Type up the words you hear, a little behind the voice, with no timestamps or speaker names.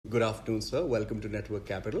Good afternoon, sir. Welcome to Network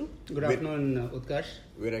Capital. Good afternoon, Utkarsh.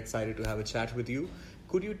 We're excited to have a chat with you.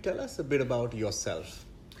 Could you tell us a bit about yourself?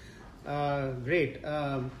 Great.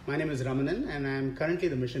 My name is Ramanan and I'm currently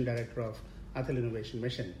the Mission Director of Atal Innovation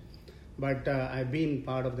Mission. But I've been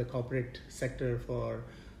part of the corporate sector for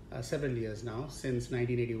several years now, since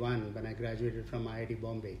 1981 when I graduated from IIT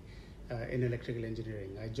Bombay in electrical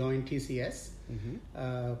engineering. I joined TCS,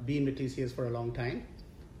 been with TCS for a long time.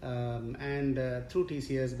 And through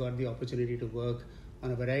TCS got the opportunity to work on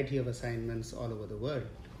a variety of assignments all over the world.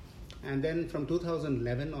 And then from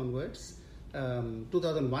 2001 onwards,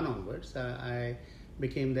 I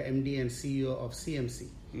became the MD and CEO of CMC.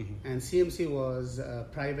 And CMC was a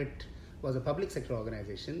public sector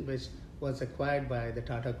organization which was acquired by the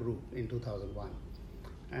Tata Group in 2001.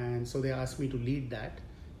 And so they asked me to lead that.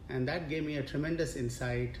 And that gave me a tremendous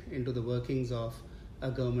insight into the workings of a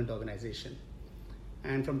government organization.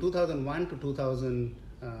 And from 2001 to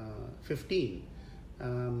 2015,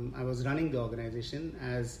 I was running the organization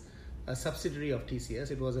as a subsidiary of TCS.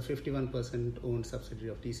 It was a 51% owned subsidiary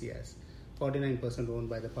of TCS, 49% owned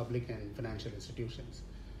by the public and financial institutions.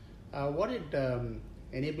 What it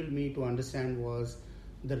enabled me to understand was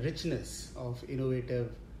the richness of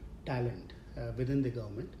innovative talent within the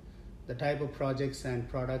government. The type of projects and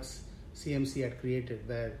products CMC had created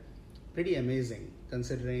were pretty amazing,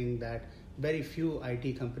 considering that very few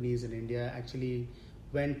IT companies in India actually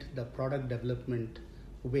went the product development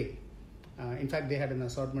way. In fact, they had an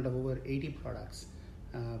assortment of over 80 products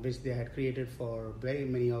which they had created for very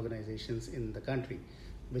many organizations in the country,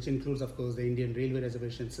 which includes, of course, the Indian Railway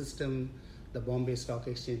Reservation System, the Bombay Stock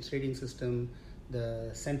Exchange Trading System,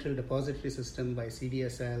 the Central Depository System by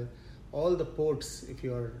CDSL. All the ports, if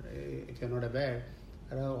you're not aware,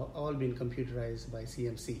 are all been computerized by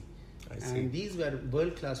CMC. And these were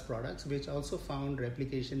world-class products which also found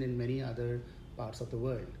replication in many other parts of the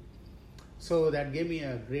world. So that gave me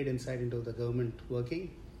a great insight into the government working.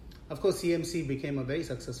 Of course, CMC became a very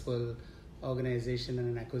successful organization and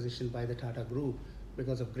an acquisition by the Tata Group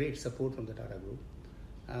because of great support from the Tata Group.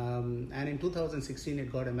 And in 2016, it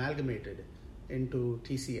got amalgamated into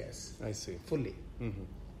TCS. Fully.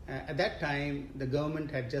 At that time, the government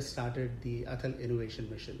had just started the Atal Innovation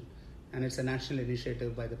Mission. And it's a national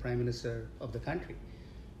initiative by the Prime Minister of the country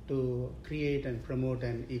to create and promote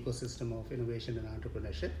an ecosystem of innovation and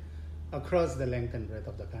entrepreneurship across the length and breadth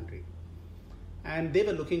of the country. And they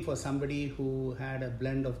were looking for somebody who had a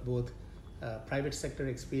blend of both private sector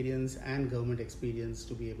experience and government experience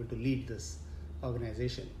to be able to lead this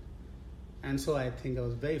organization. And so I think I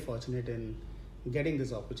was very fortunate in getting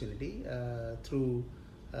this opportunity through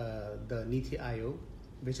the NITI Aayog,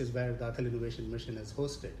 which is where the Atal Innovation Mission is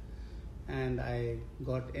hosted. And I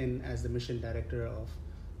got in as the mission director of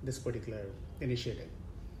this particular initiative.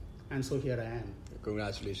 And so here I am.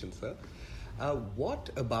 Congratulations, sir.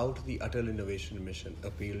 What about the Atal Innovation Mission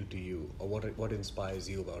appealed to you, or what inspires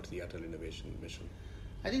you about the Atal Innovation Mission?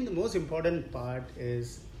 I think the most important part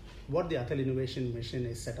is what the Atal Innovation Mission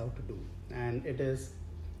is set out to do. And it is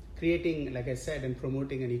creating, like I said, and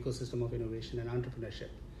promoting an ecosystem of innovation and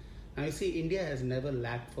entrepreneurship. Now you see, India has never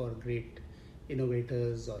lacked for great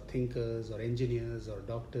innovators or thinkers or engineers or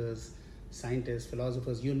doctors, scientists,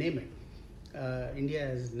 philosophers, you name it. India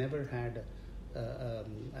has never had a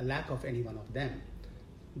lack of any one of them.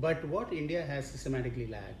 But what India has systematically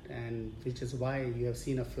lacked, and which is why you have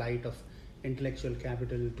seen a flight of intellectual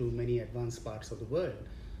capital to many advanced parts of the world,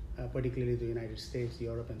 particularly the United States,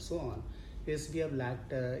 Europe, and so on, is we have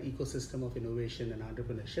lacked an ecosystem of innovation and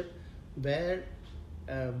entrepreneurship where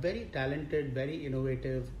very talented, very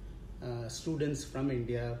innovative students from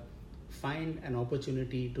India find an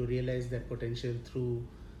opportunity to realize their potential through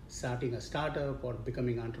starting a startup or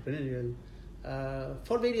becoming entrepreneurial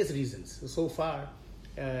for various reasons. So far,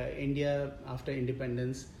 India, after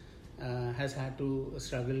independence, has had to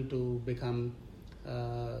struggle to become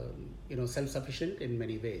self-sufficient in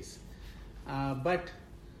many ways. But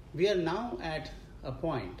we are now at a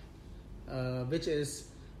point which is,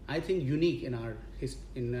 I think, unique in our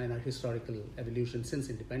historical evolution since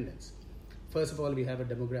independence. First of all, we have a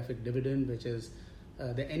demographic dividend, which is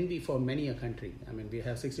the envy for many a country. I mean, we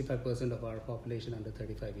have 65% of our population under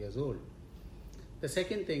 35 years old. The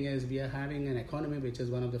second thing is we are having an economy which is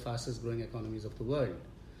one of the fastest growing economies of the world.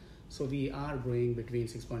 So we are growing between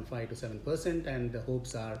 6.5 to 7%, and the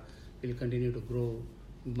hopes are we'll continue to grow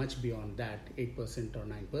much beyond that, 8% or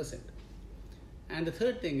 9%. And the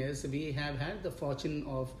third thing is we have had the fortune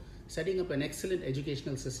of setting up an excellent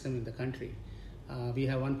educational system in the country. We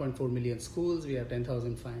have 1.4 million schools, we have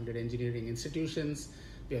 10,500 engineering institutions,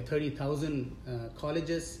 we have 30,000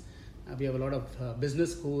 colleges, We have a lot of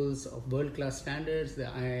business schools of world-class standards, the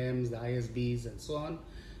IIMs, the ISBs, and so on.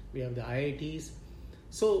 We have the IITs.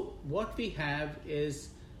 So what we have is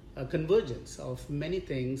a convergence of many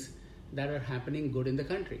things that are happening good in the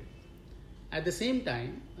country. At the same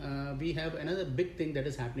time, we have another big thing that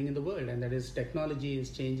is happening in the world, and that is technology is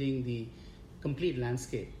changing the complete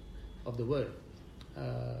landscape of the world.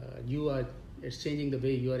 It's changing the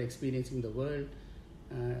way you are experiencing the world.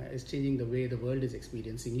 It's changing the way the world is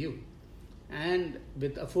experiencing you. And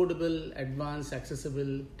with affordable, advanced,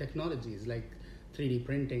 accessible technologies like 3D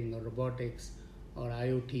printing or robotics or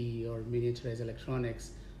IoT or miniaturized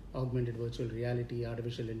electronics, augmented virtual reality,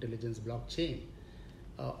 artificial intelligence, blockchain,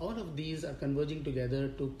 all of these are converging together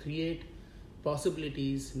to create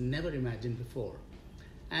possibilities never imagined before.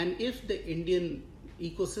 And if the Indian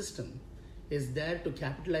ecosystem is there to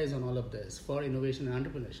capitalize on all of this for innovation and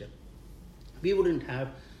entrepreneurship, we wouldn't have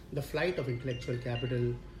the flight of intellectual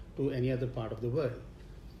capital to any other part of the world.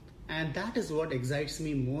 And that is what excites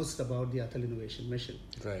me most about the Atal Innovation Mission.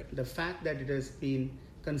 Right. The fact that it has been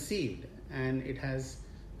conceived and it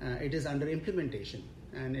is under implementation,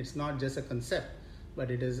 and it's not just a concept,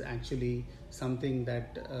 but it is actually something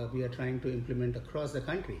that we are trying to implement across the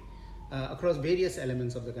country, across various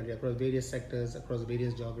elements of the country, across various sectors, across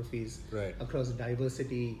various geographies, right, across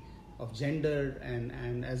diversity of gender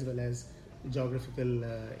and as well as geographical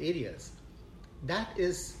areas. That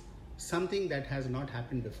is something that has not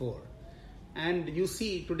happened before. And you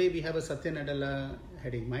see, today we have a Satya Nadella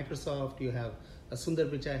heading Microsoft, you have a Sundar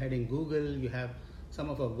Pichai heading Google, you have some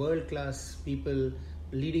of our world-class people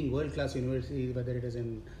leading world-class universities, whether it is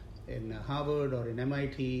in Harvard or in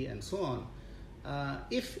MIT and so on.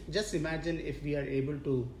 Just imagine if we are able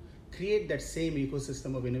to create that same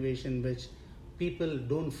ecosystem of innovation which people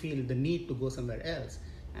don't feel the need to go somewhere else,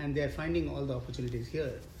 and they are finding all the opportunities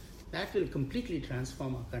here. That will completely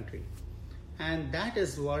transform our country. And that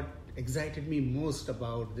is what excited me most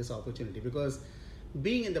about this opportunity, because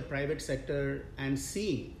being in the private sector and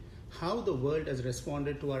seeing how the world has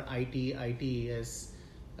responded to our ITES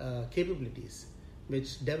capabilities,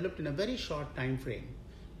 which developed in a very short time frame,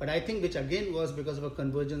 but I think which again was because of a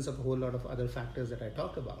convergence of a whole lot of other factors that I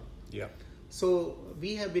talked about. Yeah. So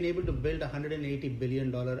we have been able to build a $180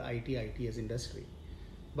 billion ITES industry.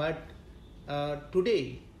 But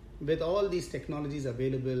today, with all these technologies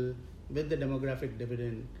available, with the demographic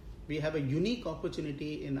dividend, we have a unique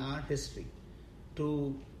opportunity in our history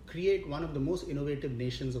to create one of the most innovative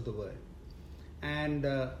nations of the world. And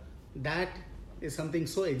that is something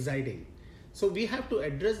so exciting. So we have to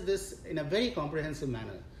address this in a very comprehensive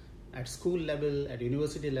manner, at school level, at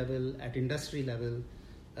university level, at industry level.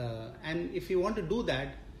 And if you want to do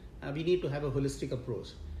that, we need to have a holistic approach.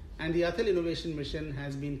 And the Atal Innovation Mission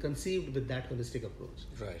has been conceived with that holistic approach.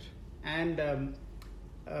 Right. And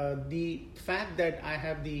the fact that I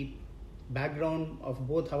have the background of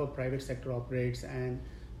both how a private sector operates and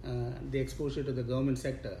the exposure to the government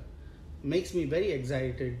sector makes me very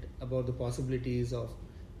excited about the possibilities of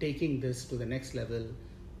taking this to the next level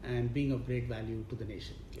and being of great value to the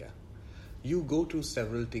nation. Yeah. You go to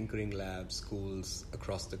several tinkering labs, schools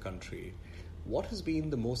across the country. What has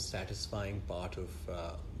been the most satisfying part of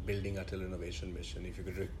building Atal Innovation Mission? If you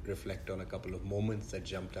could reflect on a couple of moments that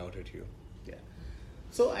jumped out at you. Yeah.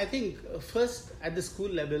 So I think first at the school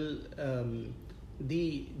level,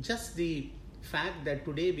 the fact that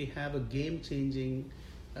today we have a game-changing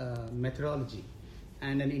methodology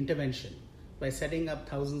and an intervention by setting up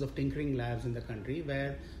thousands of tinkering labs in the country,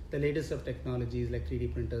 where the latest of technologies like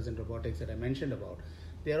 3D printers and robotics that I mentioned about,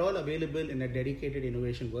 they are all available in a dedicated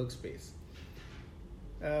innovation workspace.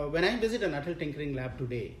 When I visit an Atal tinkering lab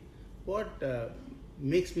today, what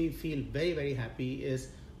makes me feel very, very happy is,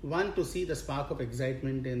 one, to see the spark of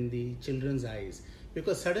excitement in the children's eyes,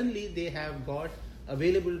 because suddenly they have got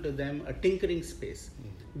available to them a tinkering space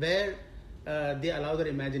where they allow their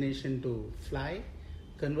imagination to fly,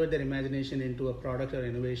 convert their imagination into a product or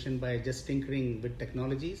innovation by just tinkering with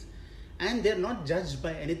technologies, and they're not judged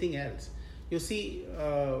by anything else. You see,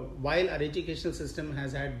 while our educational system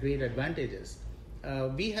has had great advantages,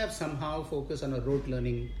 we have somehow focused on a rote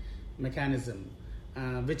learning mechanism,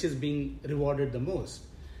 which is being rewarded the most.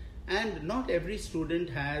 And not every student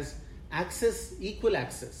has equal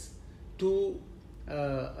access to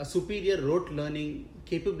a superior rote learning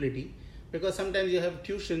capability, because sometimes you have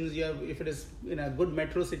tuitions, if it is in a good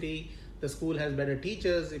metro city, the school has better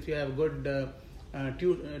teachers. If you have good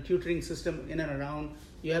tutoring system in and around,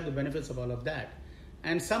 you have the benefits of all of that.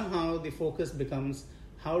 And somehow the focus becomes,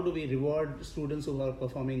 how do we reward students who are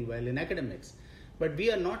performing well in academics? But we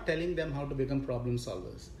are not telling them how to become problem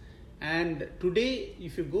solvers. And today,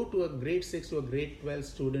 if you go to a grade 6 to a grade 12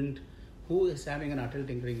 student who is having an Atal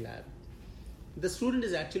tinkering lab, the student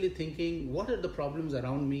is actually thinking, what are the problems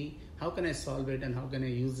around me? How can I solve it, and how can I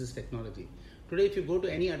use this technology? Today, if you go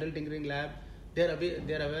to any Atal tinkering lab, they're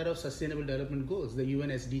aware of Sustainable Development Goals, the UN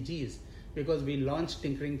SDGs, because we launched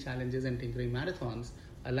tinkering challenges and tinkering marathons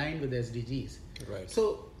aligned with the SDGs. Right.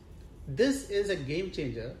 So this is a game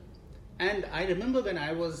changer. And I remember when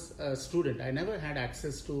I was a student, I never had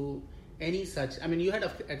access to any such. I mean, you had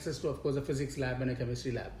access to, of course, a physics lab and a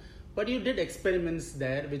chemistry lab, but you did experiments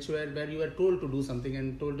there, where you were told to do something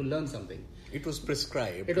and told to learn something. It was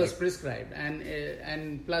prescribed. It was prescribed,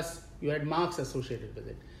 and plus you had marks associated with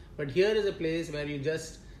it. But here is a place where you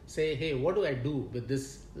just say, hey, what do I do with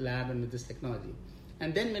this lab and with this technology?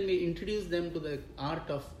 And then when we introduce them to the art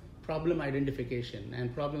of problem identification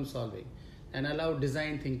and problem solving, and allow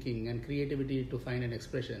design thinking and creativity to find an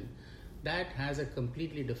expression, that has a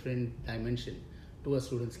completely different dimension to a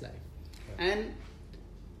student's life. Yeah. And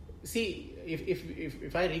see,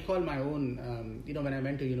 if I recall my own, when I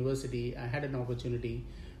went to university, I had an opportunity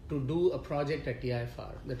to do a project at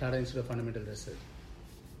TIFR, the Tata Institute of Fundamental Research.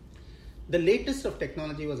 The latest of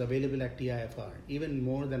technology was available at TIFR, even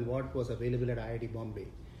more than what was available at IIT Bombay.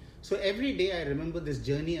 So every day I remember this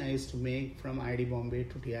journey I used to make from IIT Bombay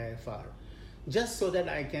to TIFR, just so that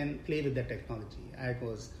I can play with the technology. I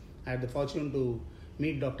had the fortune to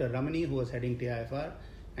meet Dr. Ramanan, who was heading TIFR,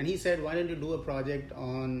 and he said, why don't you do a project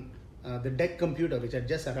on the DEC computer, which had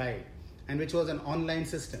just arrived, and which was an online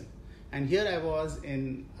system. And here I was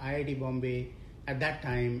in IIT Bombay at that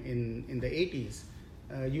time in the 80s,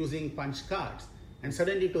 using punch cards. And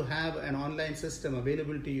suddenly to have an online system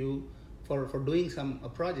available to you for doing a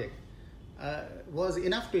project was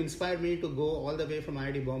enough to inspire me to go all the way from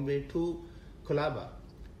IIT Bombay to Colaba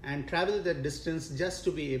and travel the distance just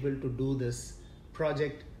to be able to do this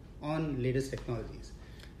project on latest technologies.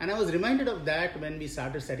 And I was reminded of that when we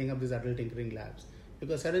started setting up these adult tinkering labs,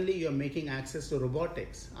 because suddenly you're making access to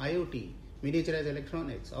robotics, IoT, miniaturized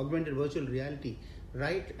electronics, augmented virtual reality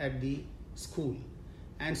right at the school.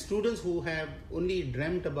 And students who have only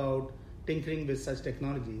dreamt about tinkering with such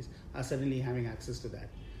technologies are suddenly having access to that.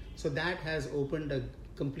 So that has opened a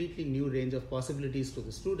completely new range of possibilities to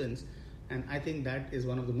the students. And I think that is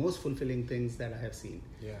one of the most fulfilling things that I have seen.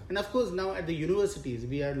 Yeah. And of course, now at the universities,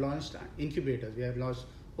 we have launched incubators. We have launched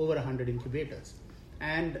over 100 incubators.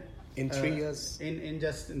 And in 3 years? In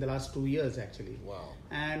the last 2 years, actually. Wow.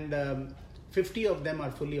 And 50 of them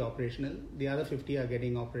are fully operational. The other 50 are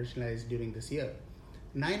getting operationalized during this year.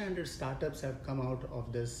 900 startups have come out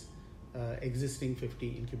of this existing 50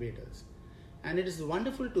 incubators. And it is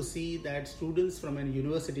wonderful to see that students from a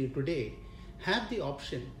university today have the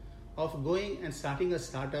option of going and starting a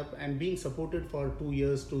startup and being supported for 2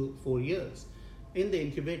 years to 4 years in the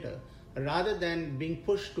incubator, rather than being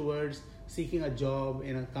pushed towards seeking a job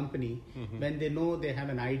in a company when they know they have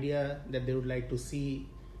an idea that they would like to see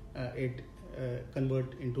it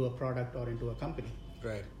convert into a product or into a company.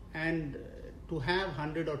 Right. And to have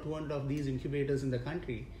 100 or 200 of these incubators in the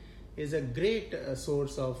country is a great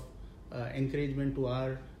source of encouragement to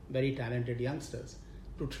our very talented youngsters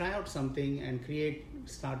to try out something and create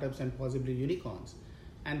startups and possibly unicorns.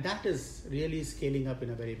 And that is really scaling up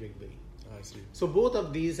in a very big way. I see. So both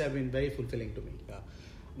of these have been very fulfilling to me. Yeah.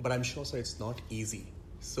 But I'm sure, sir, it's not easy.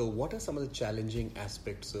 So what are some of the challenging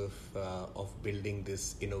aspects of building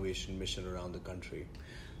this innovation mission around the country?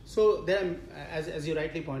 So there are, as you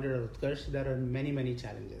rightly pointed out, Utkarsh, there are many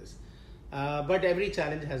challenges. But every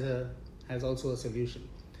challenge has also a solution.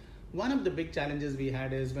 One of the big challenges we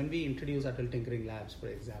had is when we introduced Atal Tinkering Labs, for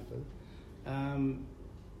example,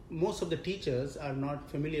 most of the teachers are not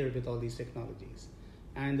familiar with all these technologies.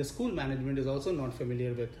 And the school management is also not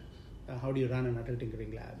familiar with how do you run an Atal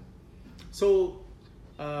Tinkering Lab. So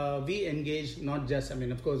we engaged not just,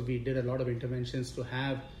 of course, we did a lot of interventions to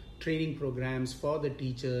have training programs for the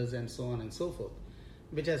teachers and so on and so forth,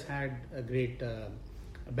 which has had a great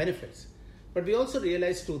benefits. But we also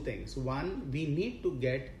realized two things. One, we need to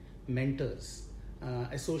get mentors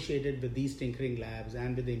associated with these tinkering labs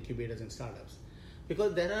and with the incubators and startups,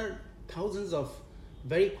 because there are thousands of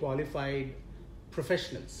very qualified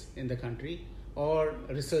professionals in the country, or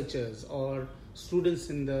researchers, or students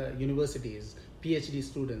in the universities, PhD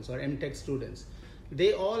students or MTech students.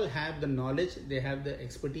 They all have the knowledge, they have the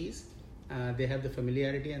expertise, they have the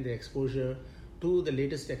familiarity and the exposure to the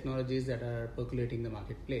latest technologies that are percolating the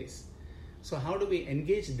marketplace. So how do we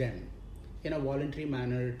engage them in a voluntary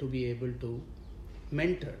manner to be able to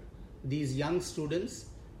mentor these young students,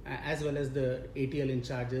 as well as the ATL in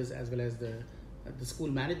charges, as well as the school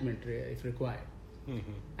management if required.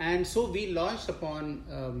 And so we launched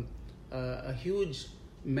upon a huge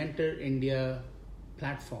Mentor India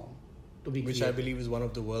platform, to be Which created. I believe is one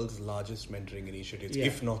of the world's largest mentoring initiatives, Yeah.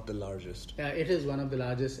 if not the largest. It is one of the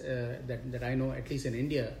largest that I know, at least in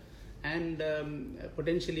India, and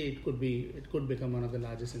potentially it could become one of the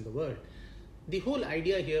largest in the world. The whole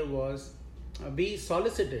idea here was we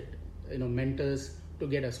solicited mentors to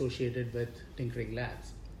get associated with tinkering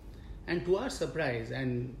labs, and to our surprise,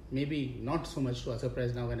 and maybe not so much to our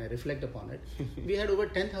surprise now when I reflect upon it, we had over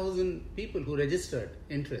 10,000 people who registered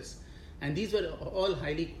interest, and these were all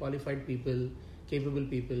highly qualified people, capable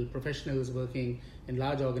people, professionals working in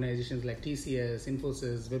large organizations like TCS,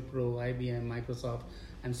 Infosys, Wipro, IBM, Microsoft,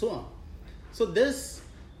 and so on. So this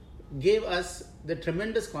gave us the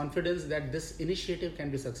tremendous confidence that this initiative can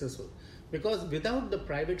be successful, because without the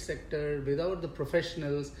private sector, without the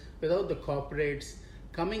professionals, without the corporates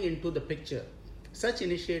coming into the picture, such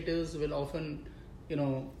initiatives will often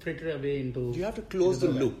fritter away into... You have to close the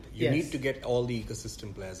loop. You Yes. need to get all the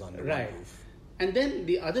ecosystem players under Right. one roof. And then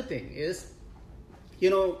the other thing is,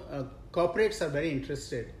 corporates are very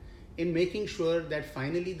interested in making sure that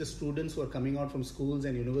finally the students who are coming out from schools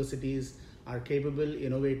and universities are capable,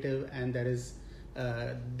 innovative, and there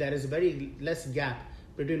is very less gap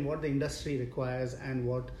between what the industry requires and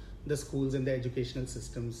what the schools and the educational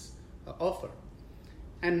systems offer.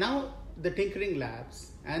 And now the tinkering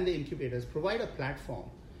labs and the incubators provide a platform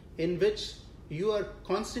in which you are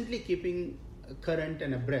constantly keeping current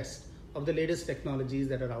and abreast of the latest technologies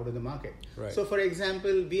that are out in the market. Right. So for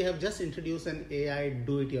example, we have just introduced an AI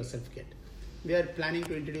do-it-yourself kit. We are planning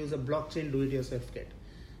to introduce a blockchain do-it-yourself kit.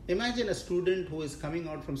 Imagine a student who is coming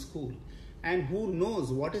out from school and who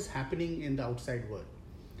knows what is happening in the outside world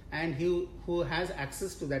and who has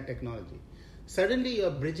access to that technology. Suddenly you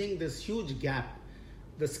are bridging this huge gap,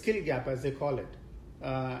 the skill gap as they call it,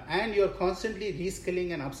 and you're constantly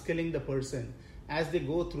reskilling and upskilling the person as they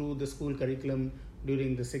go through the school curriculum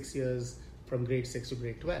during the 6 years from grade 6 to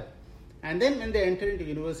grade 12. And then when they enter into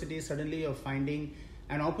university, suddenly you're finding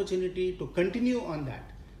an opportunity to continue on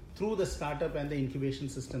that through the startup and the incubation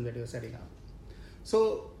system that you're setting up.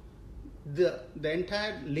 So the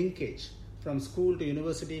entire linkage from school to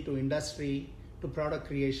university to industry to product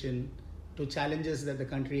creation to challenges that the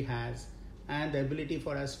country has and the ability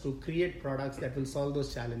for us to create products that will solve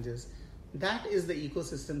those challenges, that is the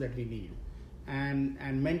ecosystem that we need. And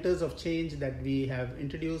Mentors of Change that we have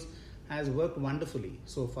introduced has worked wonderfully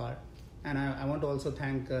so far. And I want to also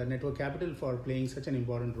thank Network Capital for playing such an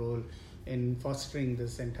important role in fostering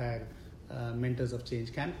this entire Mentors of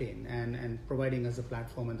Change campaign and providing us the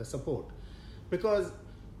platform and the support. Because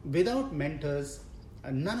without mentors,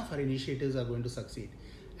 none of our initiatives are going to succeed.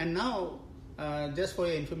 And now, just for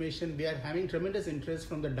your information, we are having tremendous interest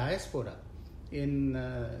from the diaspora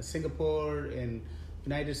in Singapore, in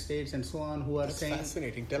United States, and so on, who are saying... That's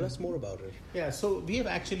fascinating. Tell us more about it. Yeah, so we have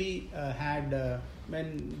actually had,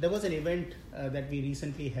 when there was an event that we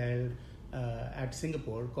recently held at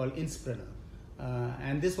Singapore called Inspreneur.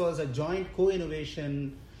 And this was a joint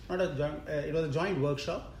co-innovation, it was a joint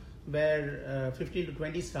workshop where 15 to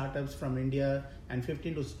 20 startups from India and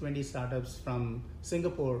 15 to 20 startups from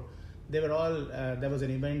Singapore, they were all, there was an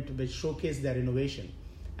event which showcased their innovation.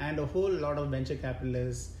 And a whole lot of venture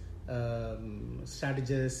capitalists,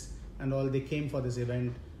 strategists and all, they came for this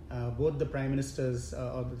event. Both the prime ministers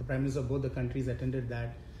or the prime ministers of both the countries attended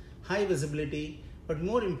that. High visibility, but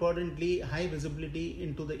more importantly, high visibility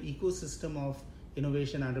into the ecosystem of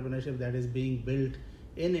innovation entrepreneurship that is being built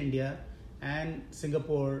in India, and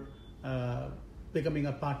Singapore becoming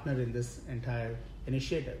a partner in this entire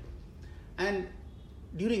initiative. And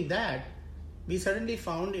during that, we suddenly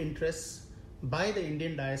found interest by the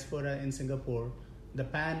Indian diaspora in Singapore, the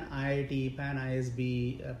Pan IIT, Pan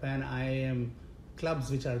ISB, Pan IIM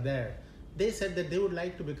clubs which are there. They said that they would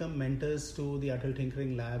like to become mentors to the Atal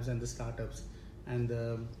Tinkering Labs and the startups and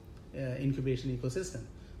the incubation ecosystem.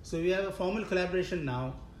 So we have a formal collaboration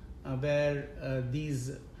now where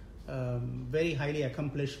these very highly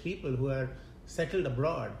accomplished people who are settled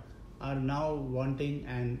abroad are now wanting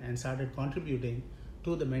and started contributing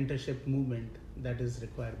to the mentorship movement that is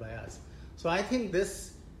required by us. So I think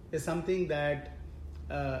this is something that,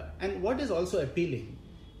 and what is also appealing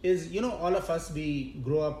is, all of us, we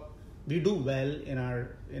grow up, we do well in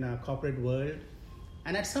our corporate world,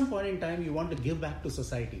 and at some point in time you want to give back to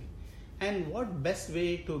society. And what best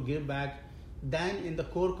way to give back than in the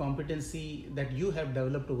core competency that you have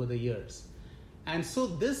developed over the years? And so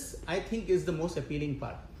this, I think, is the most appealing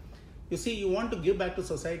part. You see, you want to give back to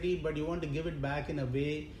society, but you want to give it back in a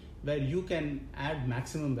way where you can add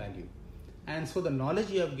maximum value. And so the knowledge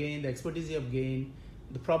you have gained, the expertise you have gained,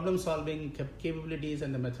 the problem solving capabilities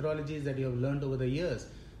and the methodologies that you have learned over the years,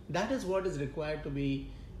 that is what is required to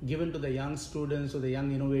be given to the young students or the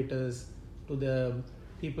young innovators to the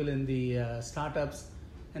people in the startups,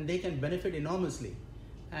 and they can benefit enormously.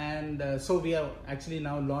 And so we have actually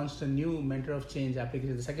now launched a new Mentor of Change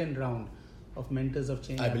application, the second round of Mentors of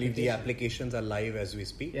Change. I believe the applications are live as we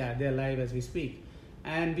speak. Yeah, they're live as we speak.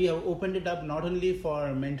 And we have opened it up not only for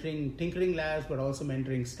mentoring tinkering labs, but also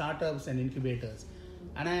mentoring startups and incubators.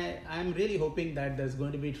 And I'm really hoping that there's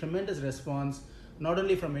going to be tremendous response, not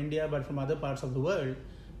only from India, but from other parts of the world,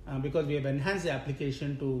 because we have enhanced the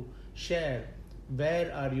application to share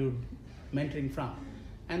where are you mentoring from.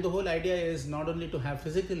 And the whole idea is not only to have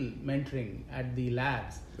physical mentoring at the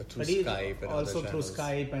labs, but Skype and also through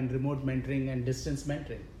Skype and remote mentoring and distance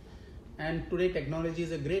mentoring. And today technology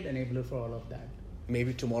is a great enabler for all of that.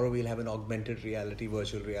 Maybe tomorrow we'll have an augmented reality,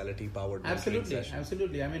 virtual reality powered mentoring session.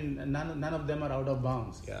 Absolutely. I mean, none of them are out of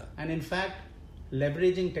bounds. Yeah. And in fact,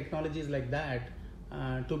 leveraging technologies like that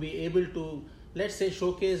to be able to, let's say,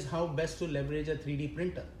 showcase how best to leverage a 3D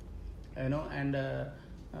printer, and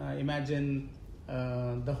imagine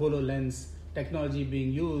the HoloLens technology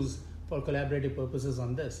being used for collaborative purposes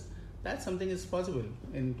on this. That's something is possible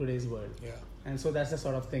in today's world. Yeah. And so that's the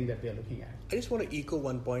sort of thing that we are looking at. I just want to echo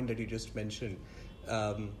one point that you just mentioned.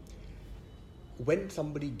 When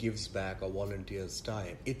somebody gives back or volunteers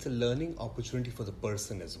time, it's a learning opportunity for the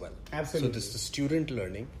person as well. Absolutely. So this is the student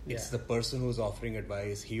learning. It's the person who's offering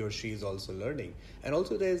advice. He or she is also learning. And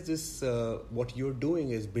also there's this, what you're doing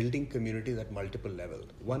is building communities at multiple levels.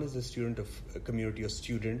 One is a community of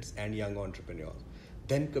students and young entrepreneurs.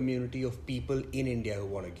 Then community of people in India who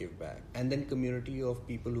want to give back. And then community of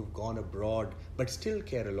people who've gone abroad but still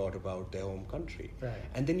care a lot about their home country. Right.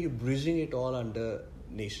 And then you're bridging it all under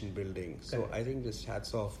nation building. So Correct. I think just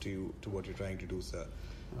hats off to you, to what you're trying to do, sir.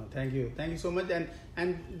 Oh, thank you so much.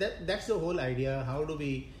 And that's the whole idea. How do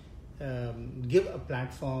we give a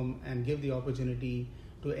platform and give the opportunity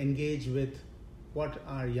to engage with what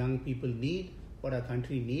our young people need, what our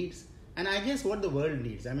country needs, and I guess what the world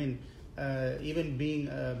needs. I mean, even being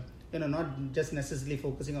not just necessarily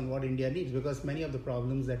focusing on what India needs, because many of the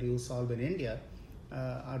problems that you solve in India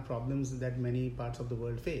are problems that many parts of the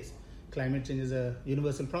world face. Climate change is a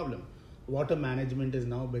universal problem. Water management is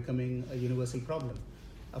now becoming a universal problem.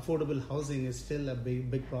 Affordable housing is still a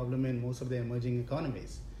big problem in most of the emerging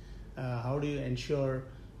economies. How do you ensure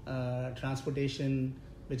transportation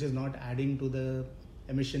which is not adding to the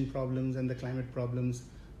emission problems and the climate problems?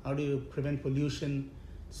 How do you prevent pollution?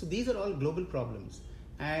 So these are all global problems.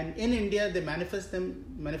 And in India, they manifest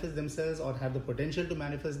themselves or have the potential to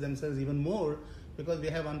manifest themselves even more because we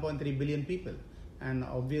have 1.3 billion people. And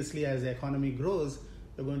obviously, as the economy grows,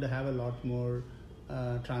 you're going to have a lot more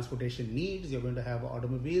transportation needs. You're going to have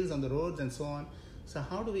automobiles on the roads and so on. So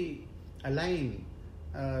how do we align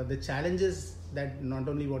the challenges that not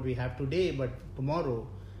only what we have today, but tomorrow,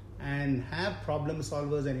 and have problem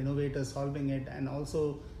solvers and innovators solving it and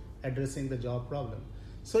also addressing the job problem?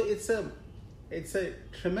 So it's a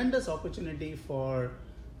tremendous opportunity for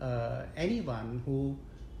anyone who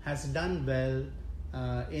has done well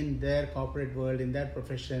in their corporate world, in their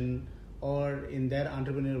profession, or in their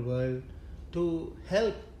entrepreneurial world, to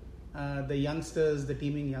help the youngsters, the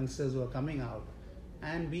teeming youngsters who are coming out,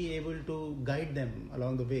 and be able to guide them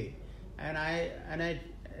along the way. And I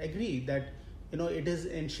agree that it is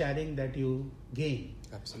in sharing that you gain.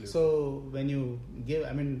 Absolutely. So when you give,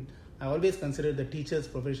 I always consider the teacher's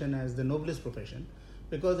profession as the noblest profession,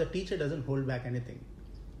 because the teacher doesn't hold back anything.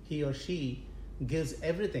 He or she gives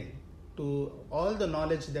everything, to all the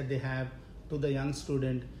knowledge that they have, to the young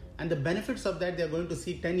student, and the benefits of that they're going to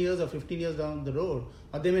see 10 years or 15 years down the road,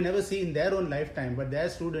 or they may never see in their own lifetime, but their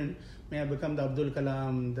student may have become the Abdul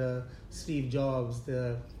Kalam, the Steve Jobs,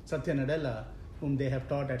 the Satya Nadella, whom they have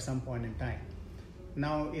taught at some point in time.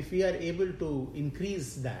 Now, if we are able to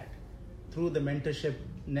increase that through the mentorship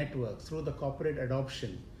networks, through the corporate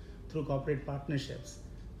adoption, through corporate partnerships,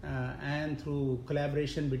 and through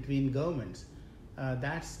collaboration between governments,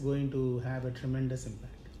 that's going to have a tremendous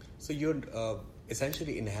impact. So you're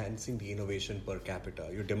essentially enhancing the innovation per capita.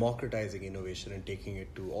 You're democratizing innovation and taking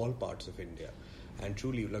it to all parts of India. And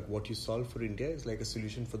truly, like what you solve for India is like a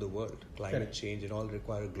solution for the world. Climate Correct. change and all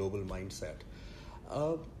require a global mindset.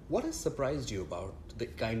 What has surprised you about the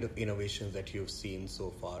kind of innovations that you've seen so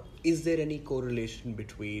far? Is there any correlation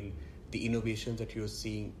between the innovations that you're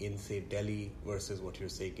seeing in, say, Delhi versus what you're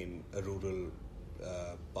seeing in a rural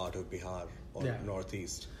part of Bihar or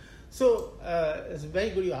Northeast? So it's very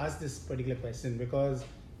good you asked this particular question, because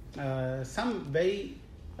some very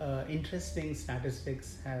interesting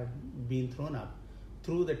statistics have been thrown up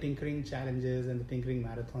through the tinkering challenges and the tinkering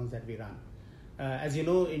marathons that we run. As you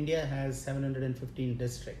know, India has 715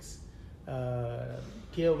 districts.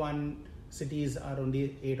 Tier 1 cities are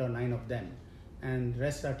only 8 or 9 of them. and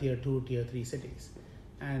rest are tier 2, tier 3 cities.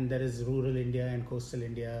 And there is rural India and coastal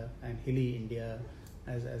India and hilly India,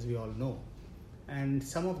 as we all know. And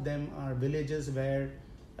some of them are villages where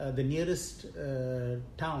the nearest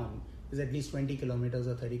town is at least 20 kilometers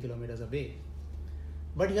or 30 kilometers away.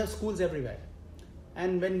 But you have schools everywhere.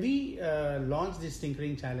 And when we launched these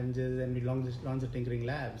tinkering challenges and we launched the tinkering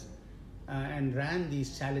labs and ran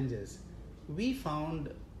these challenges, we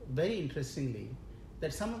found very interestingly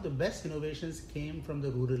that some of the best innovations came from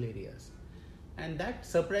the rural areas. And that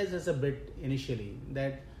surprised us a bit initially,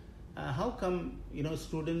 that how come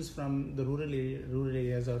students from the rural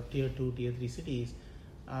areas or tier 2, tier 3 cities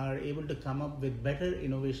are able to come up with better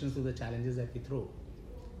innovations to the challenges that we throw.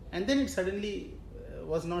 And then it suddenly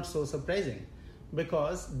was not so surprising,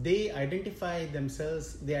 because they identify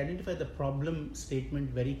the problem statement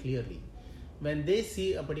very clearly. When they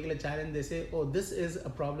see a particular challenge, they say, oh, this is a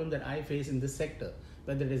problem that I face in this sector,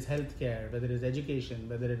 whether it is healthcare, whether it is education,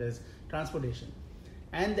 whether it is transportation.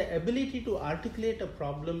 And the ability to articulate a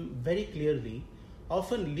problem very clearly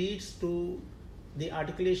often leads to the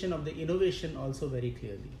articulation of the innovation also very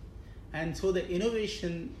clearly. And so the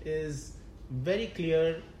innovation is very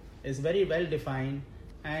clear, is very well defined,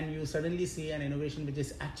 and you suddenly see an innovation which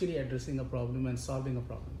is actually addressing a problem and solving a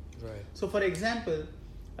problem. Right. So for example,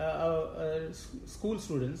 school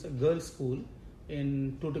students, a girls' school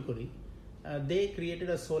in Tuticorin, they created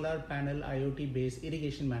a solar panel IoT based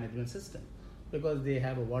irrigation management system, because they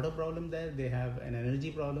have a water problem there, they have an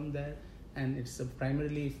energy problem there, and it's a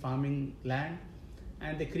primarily farming land.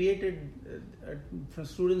 And they created, from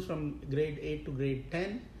students from grade 8 to grade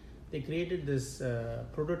 10, they created this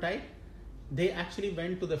prototype. They actually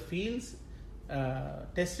went to the fields,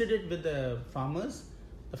 tested it with the farmers.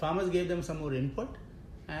 The farmers gave them some more input,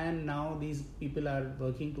 and now these people are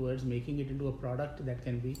working towards making it into a product that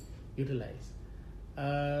can be utilized.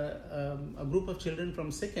 A group of children from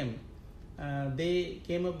Sikkim, they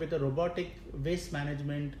came up with a robotic waste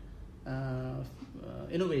management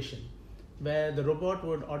innovation, where the robot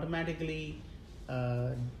would automatically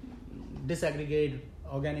disaggregate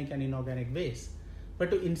organic and inorganic waste. But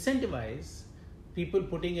to incentivize people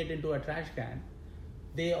putting it into a trash can,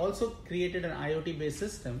 they also created an IoT based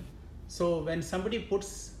system. So when somebody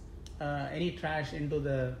puts any trash into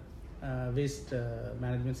the waste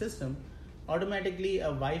management system, automatically a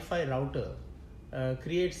Wi-Fi router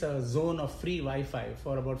creates a zone of free Wi-Fi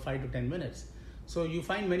for about 5 to 10 minutes. So you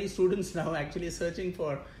find many students now actually searching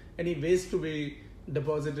for any waste to be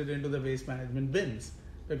deposited into the waste management bins,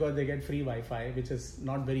 because they get free Wi-Fi, which is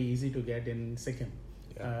not very easy to get in Sikkim,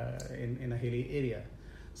 in a hilly area.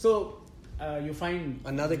 So you find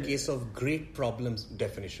another case of great problems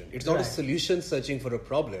definition. It's not a solution searching for a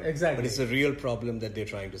problem, exactly, but it's a real problem that they're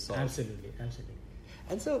trying to solve. Absolutely.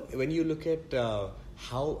 And so when you look at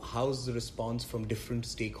how's the response from different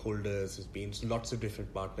stakeholders, has been lots of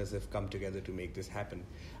different partners have come together to make this happen.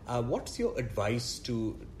 What's your advice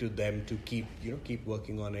to them to keep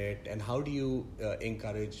working on it, and how do you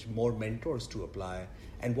encourage more mentors to apply,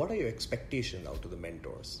 and what are your expectations out of the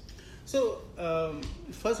mentors? So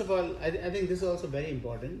first of all, I think this is also very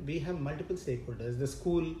important. We have multiple stakeholders: the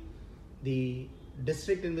school, the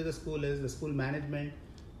district in which the school is, the school management,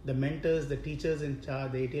 the mentors, the teachers in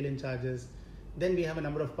charge, the ATL in charges. Then we have a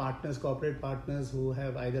number of partners, corporate partners, who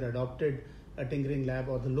have either adopted a tinkering lab,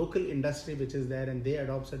 or the local industry which is there and they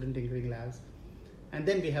adopt certain tinkering labs. And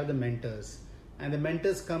then we have the mentors. And the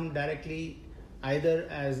mentors come directly either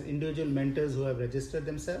as individual mentors who have registered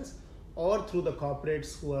themselves, or through the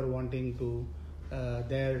corporates who are wanting to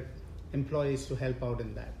their employees to help out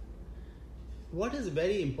in that. What is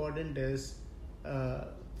very important is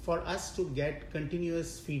for us to get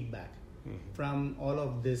continuous feedback from all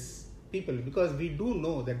of these people, because we do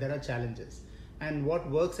know that there are challenges, and what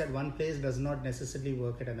works at one place does not necessarily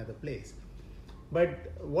work at another place.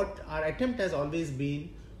 But what our attempt has always been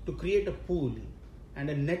to create a pool and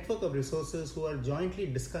a network of resources who are jointly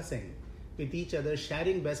discussing with each other,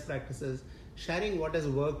 sharing best practices, sharing what has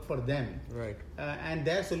worked for them, right? And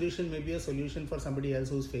their solution may be a solution for somebody else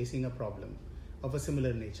who's facing a problem of a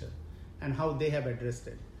similar nature, and how they have addressed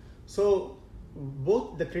it. So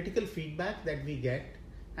both the critical feedback that we get,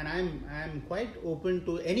 and I'm quite open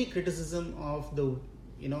to any criticism of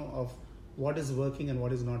of what is working and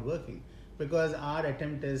what is not working, because our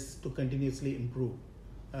attempt is to continuously improve.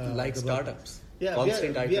 Like startups. Yeah,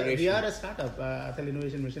 constant iteration. We are a startup. Atal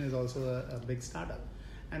Innovation Mission is also a big startup.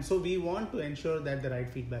 And so we want to ensure that the right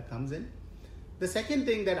feedback comes in. The second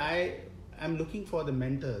thing that I am looking for the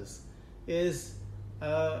mentors is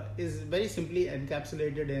very simply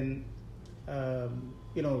encapsulated in,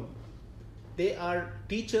 they are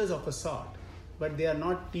teachers of a sort, but they are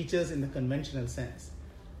not teachers in the conventional sense.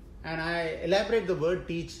 And I elaborate the word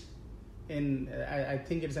teach I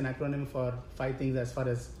think it's an acronym for 5 things as far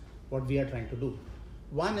as what we are trying to do.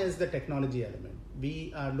 One is the technology element.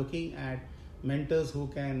 We are looking at mentors who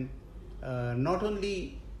can not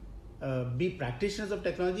only be practitioners of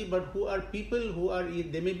technology, but who are people who are,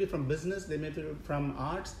 they may be from business, they may be from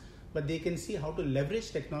arts, but they can see how to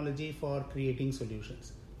leverage technology for creating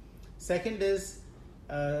solutions. Second is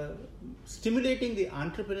stimulating the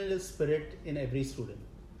entrepreneurial spirit in every student.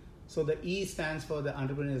 So the E stands for the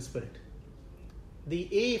entrepreneurial spirit. The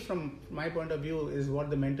A, from my point of view, is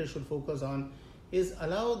what the mentor should focus on, is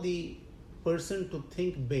allow the person to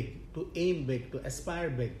think big, to aim big, to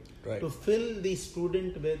aspire big, right, to fill the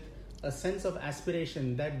student with a sense of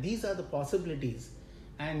aspiration that these are the possibilities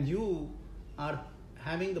and you are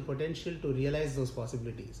having the potential to realize those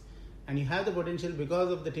possibilities. And you have the potential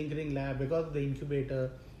because of the tinkering lab, because of the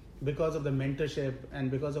incubator, because of the mentorship,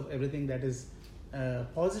 and because of everything that is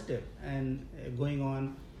positive and going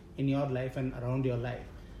on in your life and around your life.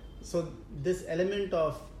 So this element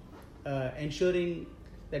of ensuring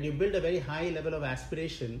that you build a very high level of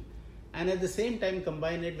aspiration and at the same time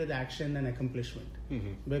combine it with action and accomplishment.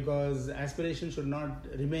 Because aspiration should not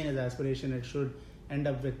remain as aspiration, it should end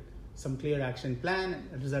up with some clear action plan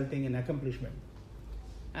resulting in accomplishment.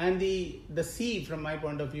 And the C, from my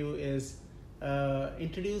point of view, is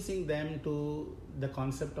introducing them to the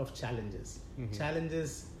concept of challenges.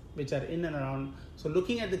 Challenges which are in and around. So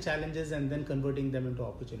looking at the challenges and then converting them into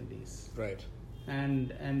opportunities. Right.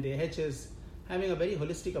 And the H is having a very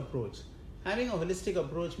holistic approach. Having a holistic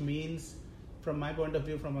approach means, from my point of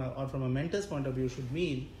view, from a mentor's point of view, should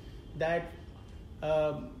mean that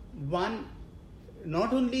one,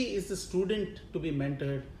 not only is the student to be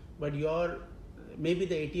mentored, but maybe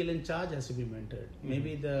the ATL in charge has to be mentored.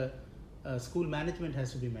 Maybe the school management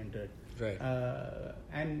has to be mentored. Right.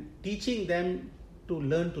 And teaching them to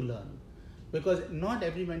learn. Because not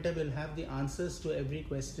every mentor will have the answers to every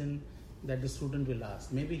question that the student will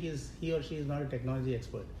ask. Maybe he or she is not a technology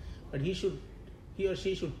expert, but he or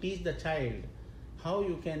she should teach the child how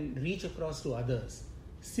you can reach across to others,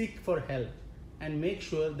 seek for help, and make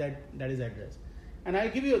sure that is addressed. And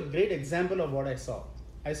I'll give you a great example of what I saw.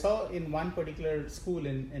 I saw in one particular school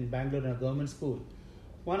in Bangalore, in a government school,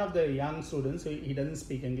 one of the young students, he doesn't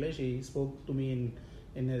speak English, he spoke to me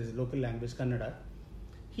in his local language, Kannada.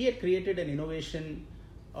 He had created an innovation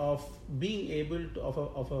of being able to,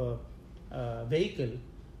 of a vehicle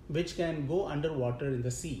which can go underwater in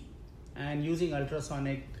the sea. And using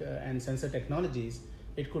ultrasonic and sensor technologies,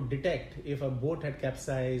 it could detect if a boat had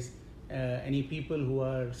capsized, any people who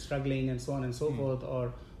are struggling and so on and so forth,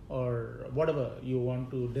 or whatever you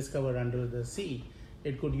want to discover under the sea.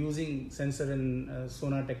 It could, using sensor and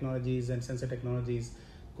sonar technologies and sensor technologies,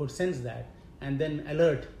 could sense that and then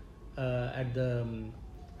alert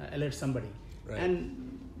alert somebody. Right.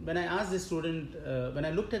 And when I asked this student, when I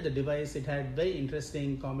looked at the device, it had very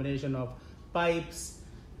interesting combination of pipes,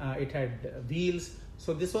 it had wheels.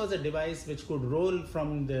 So this was a device which could roll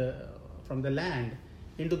from the land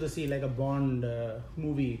into the sea, like a Bond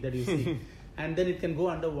movie that you see. And then it can go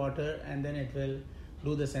underwater, and then it will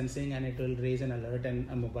do the sensing, and it will raise an alert, and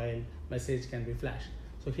a mobile message can be flashed.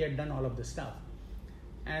 So he had done all of this stuff.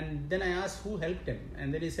 And then I asked who helped him,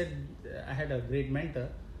 and then he said, I had a great mentor,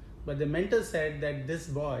 but the mentor said that this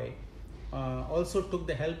boy also took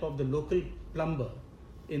the help of the local plumber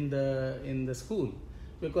in the school,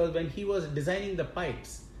 because when he was designing the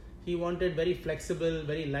pipes, he wanted very flexible,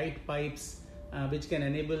 very light pipes which can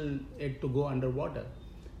enable it to go underwater.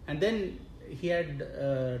 And then he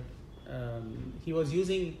was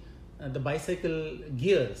using the bicycle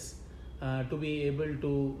gears to be able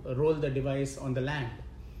to roll the device on the land.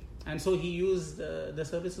 And so he used the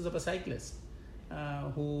services of a cyclist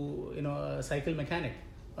a cycle mechanic,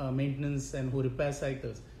 maintenance, and who repairs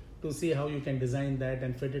cycles, to see how you can design that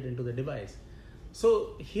and fit it into the device.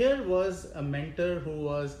 So here was a mentor who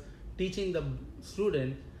was teaching the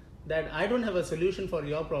student that I don't have a solution for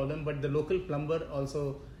your problem, but the local plumber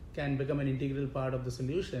also can become an integral part of the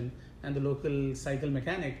solution, and the local cycle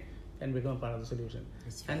mechanic can become part of the solution.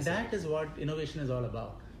 And that is what innovation is all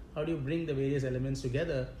about. How do you bring the various elements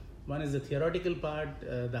together? One is the theoretical part,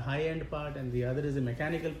 the high-end part, and the other is the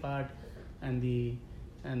mechanical part, and the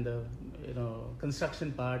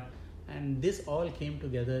construction part. And this all came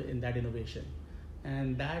together in that innovation.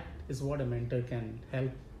 And that is what a mentor can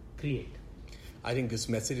help create. I think this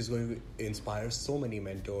message is going to inspire so many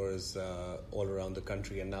mentors all around the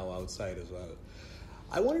country and now outside as well.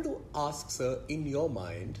 I wanted to ask, sir, in your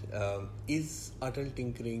mind, is Atal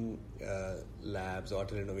Tinkering Labs or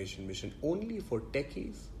Atal Innovation Mission only for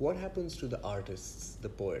techies? What happens to the artists, the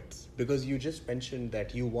poets? Because you just mentioned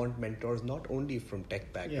that you want mentors not only from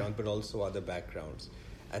tech background, but also other backgrounds.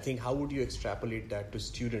 I think, how would you extrapolate that to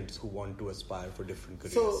students who want to aspire for different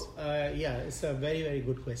careers? So, it's a very, very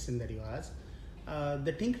good question that you asked.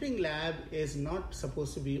 The Tinkering Lab is not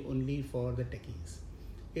supposed to be only for the techies.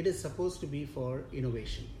 It is supposed to be for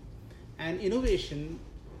innovation. And innovation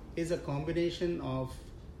is a combination of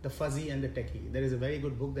the fuzzy and the techie. There is a very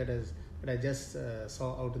good book that I just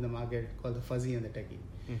saw out in the market called The Fuzzy and the Techie.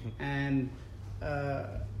 Mm-hmm. And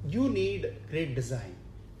you need great design.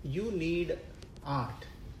 You need art,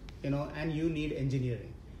 and you need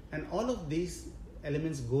engineering. And all of these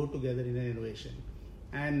elements go together in an innovation.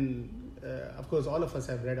 And of course, all of us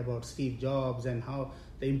have read about Steve Jobs and how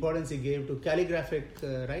the importance he gave to calligraphic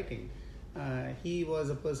writing. He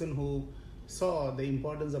was a person who saw the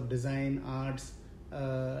importance of design, arts,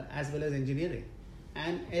 as well as engineering.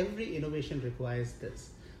 And every innovation requires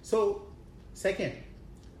this. So, second,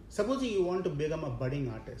 supposing you want to become a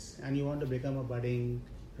budding artist and you want to become a budding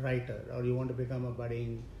writer or you want to become a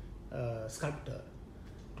budding sculptor.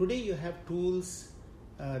 Today you have tools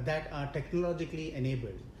that are technologically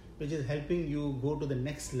enabled, which is helping you go to the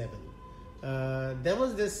next level. There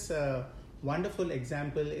was this wonderful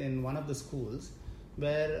example in one of the schools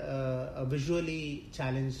where a visually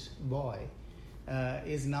challenged boy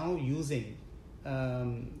is now using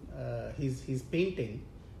his painting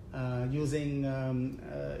using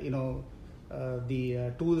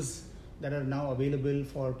the tools that are now available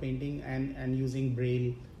for painting and using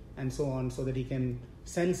braille and so on, so that he can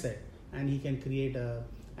sense it and he can create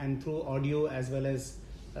and through audio as well as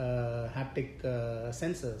haptic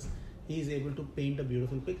sensors, he is able to paint a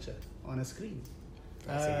beautiful picture on a screen.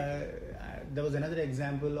 There was another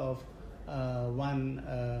example of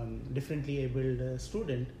one differently abled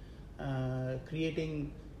student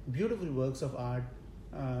creating beautiful works of art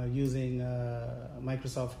using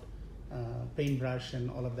Microsoft Paintbrush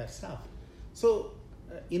and all of that stuff. So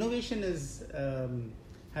innovation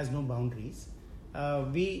has no boundaries.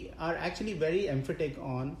 We are actually very emphatic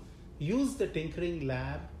on use the Tinkering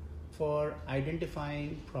Lab for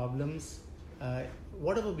identifying problems,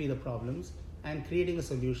 whatever be the problems, and creating a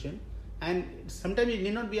solution. And sometimes it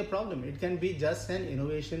need not be a problem. It can be just an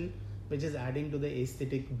innovation which is adding to the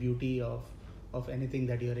aesthetic beauty of anything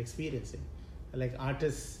that you are experiencing. Like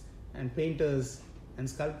artists and painters and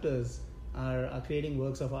sculptors are creating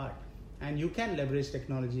works of art. And you can leverage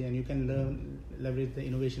technology and you can leverage the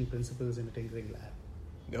innovation principles in the Tinkering Lab.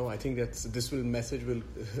 No, I think this message will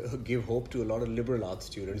give hope to a lot of liberal arts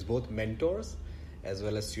students, both mentors as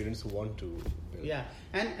well as students who want to. Yeah,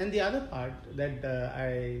 and the other part that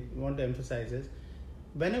I want to emphasize is,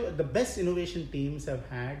 whenever the best innovation teams have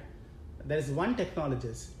had, there is one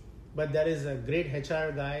technologist, but there is a great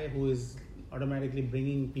HR guy who is automatically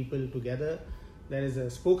bringing people together. There is a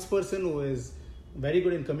spokesperson who is very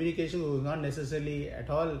good in communication, who is not necessarily at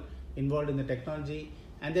all involved in the technology,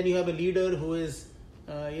 and then you have a leader who is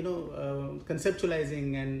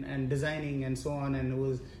conceptualizing and designing and so on, and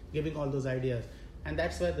who is giving all those ideas. And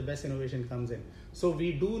that's where the best innovation comes in. So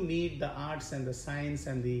we do need the arts and the science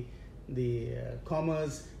and the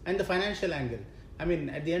commerce and the financial angle. I mean,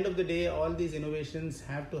 at the end of the day, all these innovations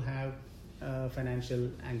have to have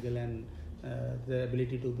financial angle and the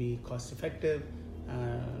ability to be cost effective,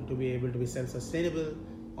 to be able to be self-sustainable.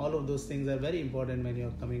 All of those things are very important when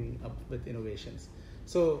you're coming up with innovations.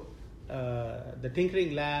 So the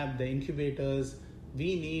Tinkering Lab, the incubators,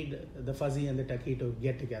 we need the fuzzy and the techie to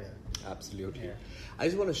get together. Absolutely. Yeah. I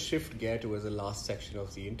just want to shift gear towards the last section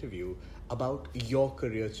of the interview about your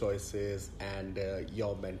career choices and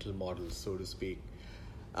your mental models, so to speak.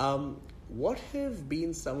 What have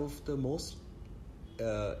been some of the most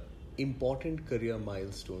important career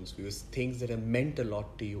milestones for you, things that have meant a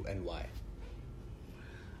lot to you, and why?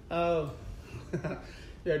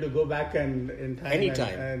 You have to go back in time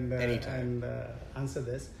anytime and answer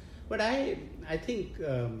this. But I think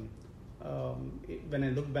when I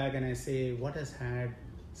look back and I say what has had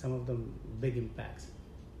some of the big impacts,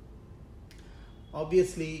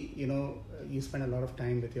 obviously, you spend a lot of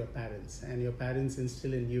time with your parents, and your parents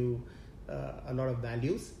instill in you a lot of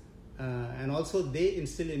values, and also they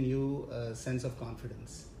instill in you a sense of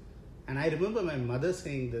confidence. And I remember my mother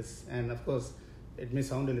saying this, and of course it may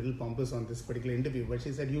sound a little pompous on this particular interview, but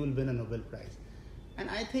she said, "You will win a Nobel Prize." And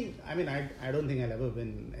I don't think I'll ever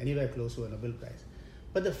win anywhere close to a Nobel Prize.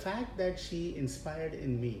 But the fact that she inspired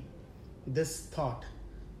in me this thought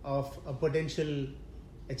of a potential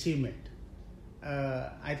achievement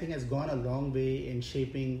I think has gone a long way in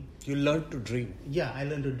shaping. You learned to dream. Yeah, I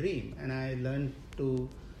learned to dream, and I learned to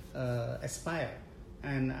aspire,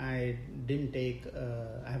 and I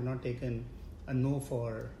have not taken a no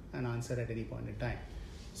for an answer at any point in time.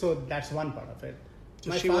 So that's one part of it.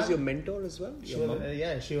 So she was your mentor as well? She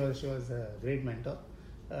was a great mentor.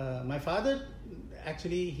 My father,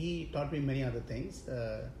 actually, he taught me many other things,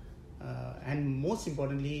 and most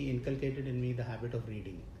importantly, inculcated in me the habit of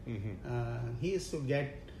reading. Mm-hmm. He used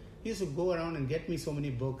to go around and get me so many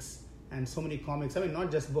books and so many comics. I mean,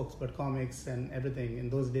 not just books, but comics and everything. In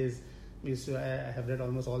those days, I have read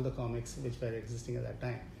almost all the comics which were existing at that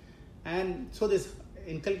time. And so this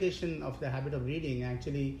inculcation of the habit of reading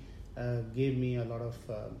actually gave me a lot of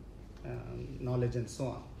knowledge and so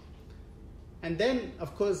on. And then,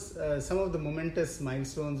 of course, some of the momentous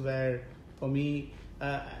milestones were for me,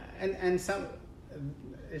 and some,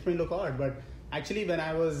 it may look odd, but actually when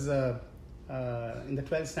I was in the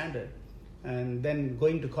 12th standard and then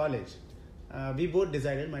going to college, we both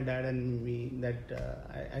decided, my dad and me,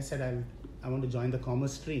 that I said I want to join the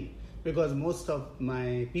commerce stream, because most of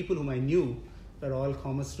my people whom I knew were all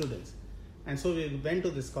commerce students. And so we went to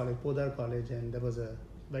this college, Podar College, and there was a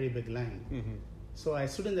very big line. Mm-hmm. So I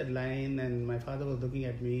stood in that line, and my father was looking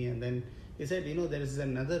at me, and then he said, there is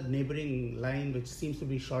another neighboring line which seems to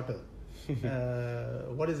be shorter.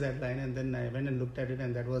 What is that line? And then I went and looked at it,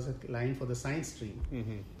 and that was a line for the science stream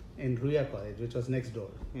in Ruya College, which was next door.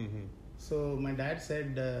 Mm-hmm. So my dad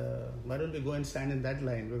said, why don't we go and stand in that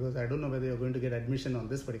line, because I don't know whether you're going to get admission on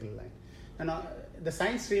this particular line. And the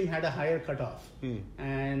science stream had a higher cutoff.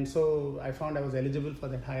 And so I found I was eligible for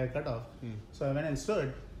that higher cutoff. So I went and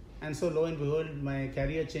stood. And so lo and behold, my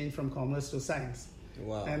career changed from commerce to science.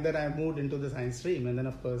 Wow. And then I moved into the science stream. And then,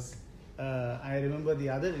 of course, I remember the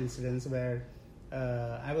other incidents where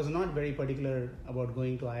I was not very particular about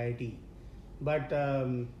going to IIT. But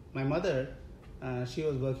my mother, she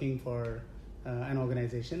was working for an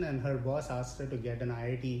organization, and her boss asked her to get an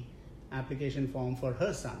IIT application form for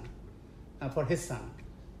her son, for his son.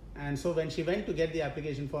 And so when she went to get the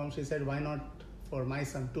application form, she said, why not for my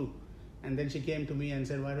son too? And then she came to me and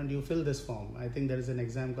said, why don't you fill this form? I think there is an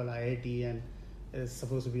exam called IIT, and it's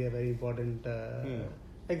supposed to be a very important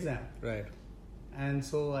exam. Right. And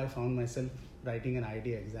so I found myself writing an IIT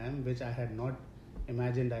exam, which I had not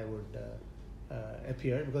imagined I would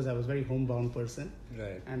appear, because I was a very homebound person.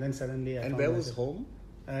 Right. And then suddenly I And found where was home?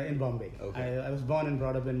 In Bombay. Okay. I was born and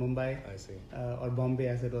brought up in Mumbai. I see. Or Bombay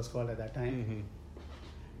as it was called at that time.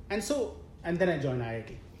 Mm-hmm. And then I joined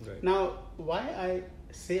IIT. Right. Now, why I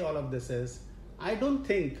say all of this is, I don't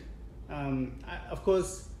think, of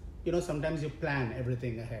course, sometimes you plan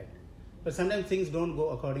everything ahead, but sometimes things don't go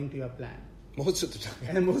according to your plan. Most of the time.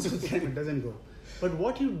 And most of the time it doesn't go. But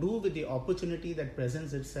what you do with the opportunity that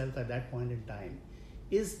presents itself at that point in time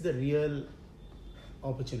is the real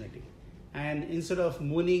opportunity. And instead of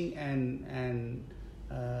mooning and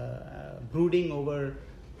brooding over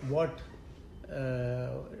what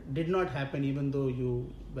did not happen, even though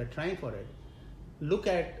you were trying for it, look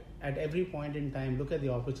at every point in time, look at the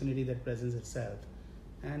opportunity that presents itself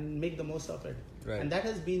and make the most of it. Right. And that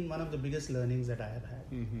has been one of the biggest learnings that I have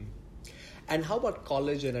had. Mm-hmm. And how about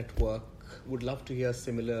college and at work? Would love to hear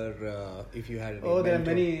similar, if you had any mentor. There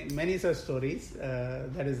are many such stories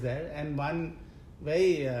that is there. And one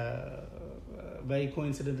very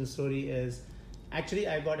coincidental story is, actually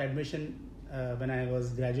I got admission when I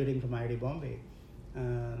was graduating from IIT Bombay.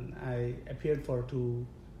 I appeared for two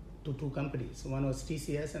companies. One was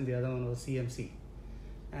TCS and the other one was CMC.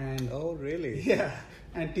 And oh, really? Yeah.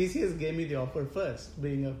 And TCS gave me the offer first,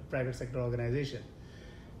 being a private sector organization.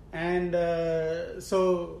 And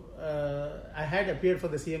so I had appeared for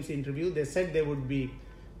the CMC interview. They said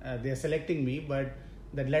they are selecting me, but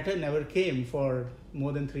that letter never came for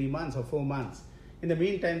more than 3 months or 4 months. In the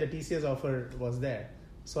meantime, the TCS offer was there.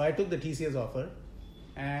 So I took the TCS offer,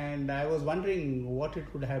 and I was wondering what it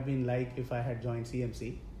would have been like if I had joined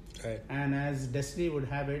CMC. Right. And as destiny would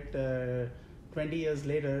have it, 20 years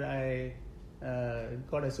later, I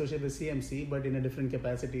got associated with CMC, but in a different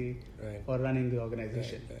capacity for running the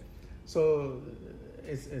organization. Right. So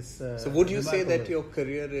it's so would you say that your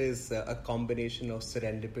career is a combination of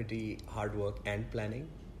serendipity, hard work, and planning?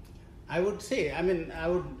 I would say. I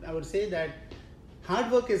would say that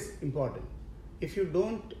hard work is important. If you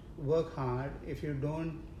don't work hard, if you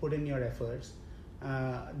don't put in your efforts,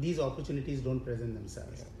 these opportunities don't present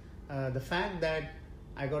themselves. Yeah. The fact that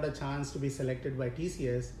I got a chance to be selected by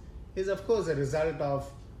TCS is, of course, a result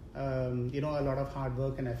of a lot of hard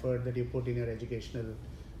work and effort that you put in your educational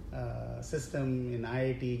system in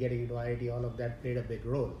IIT, getting into IIT. All of that played a big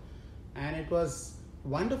role, and it was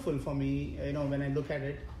wonderful for me. When I look at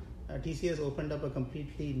it, TCS opened up a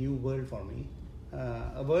completely new world for me.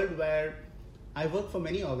 A world where I worked for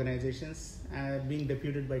many organizations, being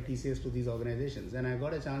deputed by TCS to these organizations, and I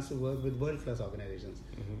got a chance to work with world-class organizations,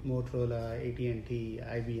 Motorola, AT&T,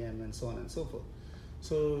 IBM, and so on and so forth.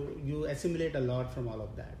 So you assimilate a lot from all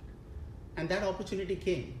of that. And that opportunity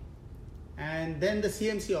came. And then the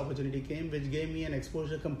CMC opportunity came, which gave me an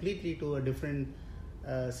exposure completely to a different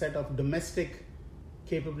set of domestic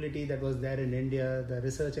capability that was there in India, the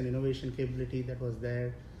research and innovation capability that was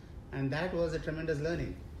there. And that was a tremendous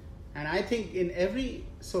learning. And I think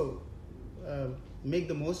make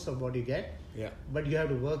the most of what you get. Yeah. But you have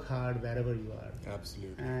to work hard wherever you are.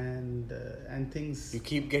 Absolutely. And things. You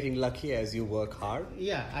keep getting lucky as you work hard.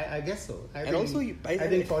 Yeah, I guess so. I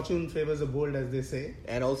think fortune favors the bold, as they say.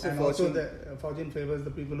 And also fortune favors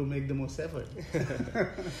the people who make the most effort.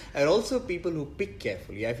 And also people who pick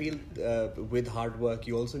carefully. I feel with hard work,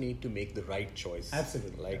 you also need to make the right choice.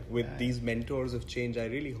 Absolutely. Like with these mentors of change, I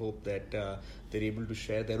really hope that they're able to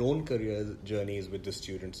share their own career journeys with the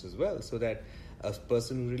students as well, so that a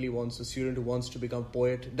student who wants to become a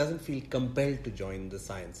poet doesn't feel compelled to join the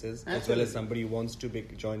sciences, Absolutely. as well as somebody who wants to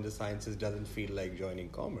join the sciences doesn't feel like joining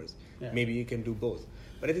commerce. Yeah. Maybe you can do both.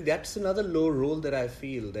 But I think that's another low role that I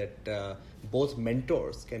feel that both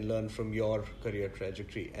mentors can learn from your career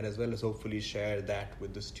trajectory, and as well as hopefully share that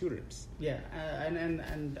with the students. Yeah,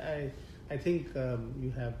 and I think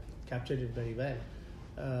you have captured it very well.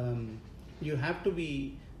 You have to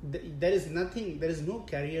be. There is no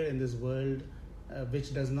career in this world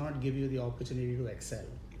which does not give you the opportunity to excel.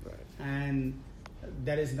 Right. And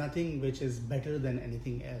there is nothing which is better than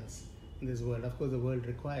anything else in this world. Of course, the world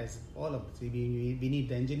requires all of us. We need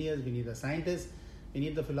the engineers, we need the scientists, we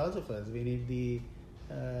need the philosophers, we need the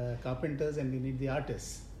carpenters, and we need the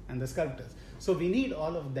artists and the sculptors. So we need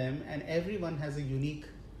all of them, and everyone has a unique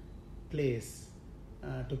place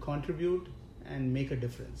to contribute and make a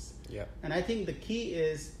difference. Yeah. And I think the key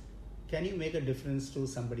is, can you make a difference to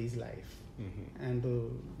somebody's life? And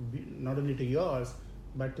not only to yours,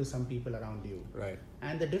 but to some people around you. Right.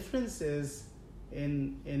 And the difference is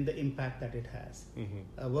in the impact that it has.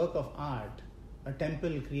 A work of art, a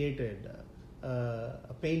temple created,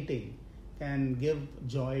 a painting can give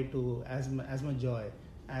joy to as much joy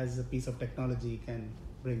as a piece of technology can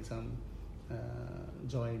bring some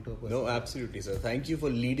joy into a person. No, absolutely, sir. Thank you for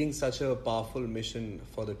leading such a powerful mission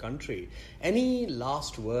for the country. Any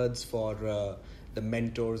last words for the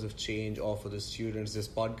mentors of change or for the students? This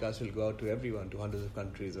podcast will go out to everyone, to hundreds of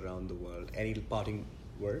countries around the world. Any parting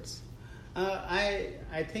words?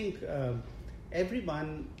 I think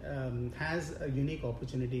everyone has a unique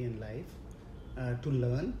opportunity in life to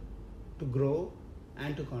learn, to grow,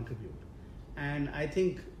 and to contribute. And I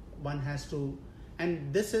think one has to,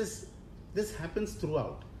 and this happens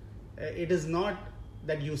throughout. It is not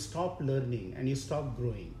that you stop learning and you stop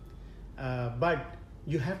growing, but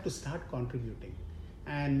you have to start contributing.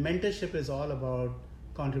 And mentorship is all about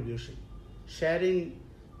contribution, sharing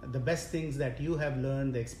the best things that you have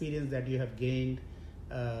learned, the experience that you have gained,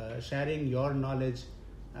 sharing your knowledge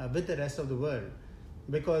with the rest of the world.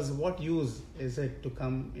 Because what use is it to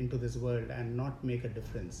come into this world and not make a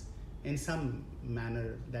difference in some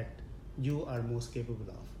manner that you are most capable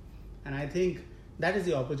of? And I think that is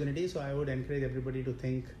the opportunity. So I would encourage everybody to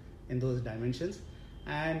think in those dimensions.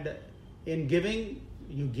 And in giving,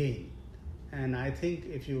 you gain. And I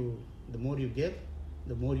think the more you give,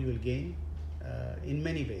 the more you will gain in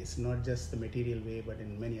many ways, not just the material way, but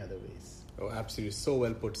in many other ways. Oh, absolutely. So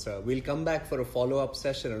well put, sir. We'll come back for a follow-up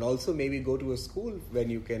session and also maybe go to a school when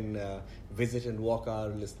you can visit and walk our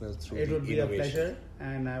listeners through the innovation. It would be a pleasure,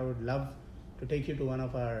 and I would love to take you to one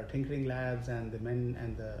of our tinkering labs and the men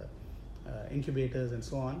and the incubators and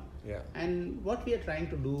so on. Yeah. And what we are trying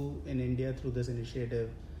to do in India through this initiative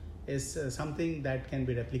is something that can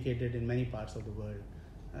be replicated in many parts of the world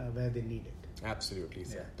where they need it. Absolutely,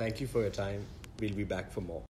 sir. Yeah. Thank you for your time. We'll be back for more.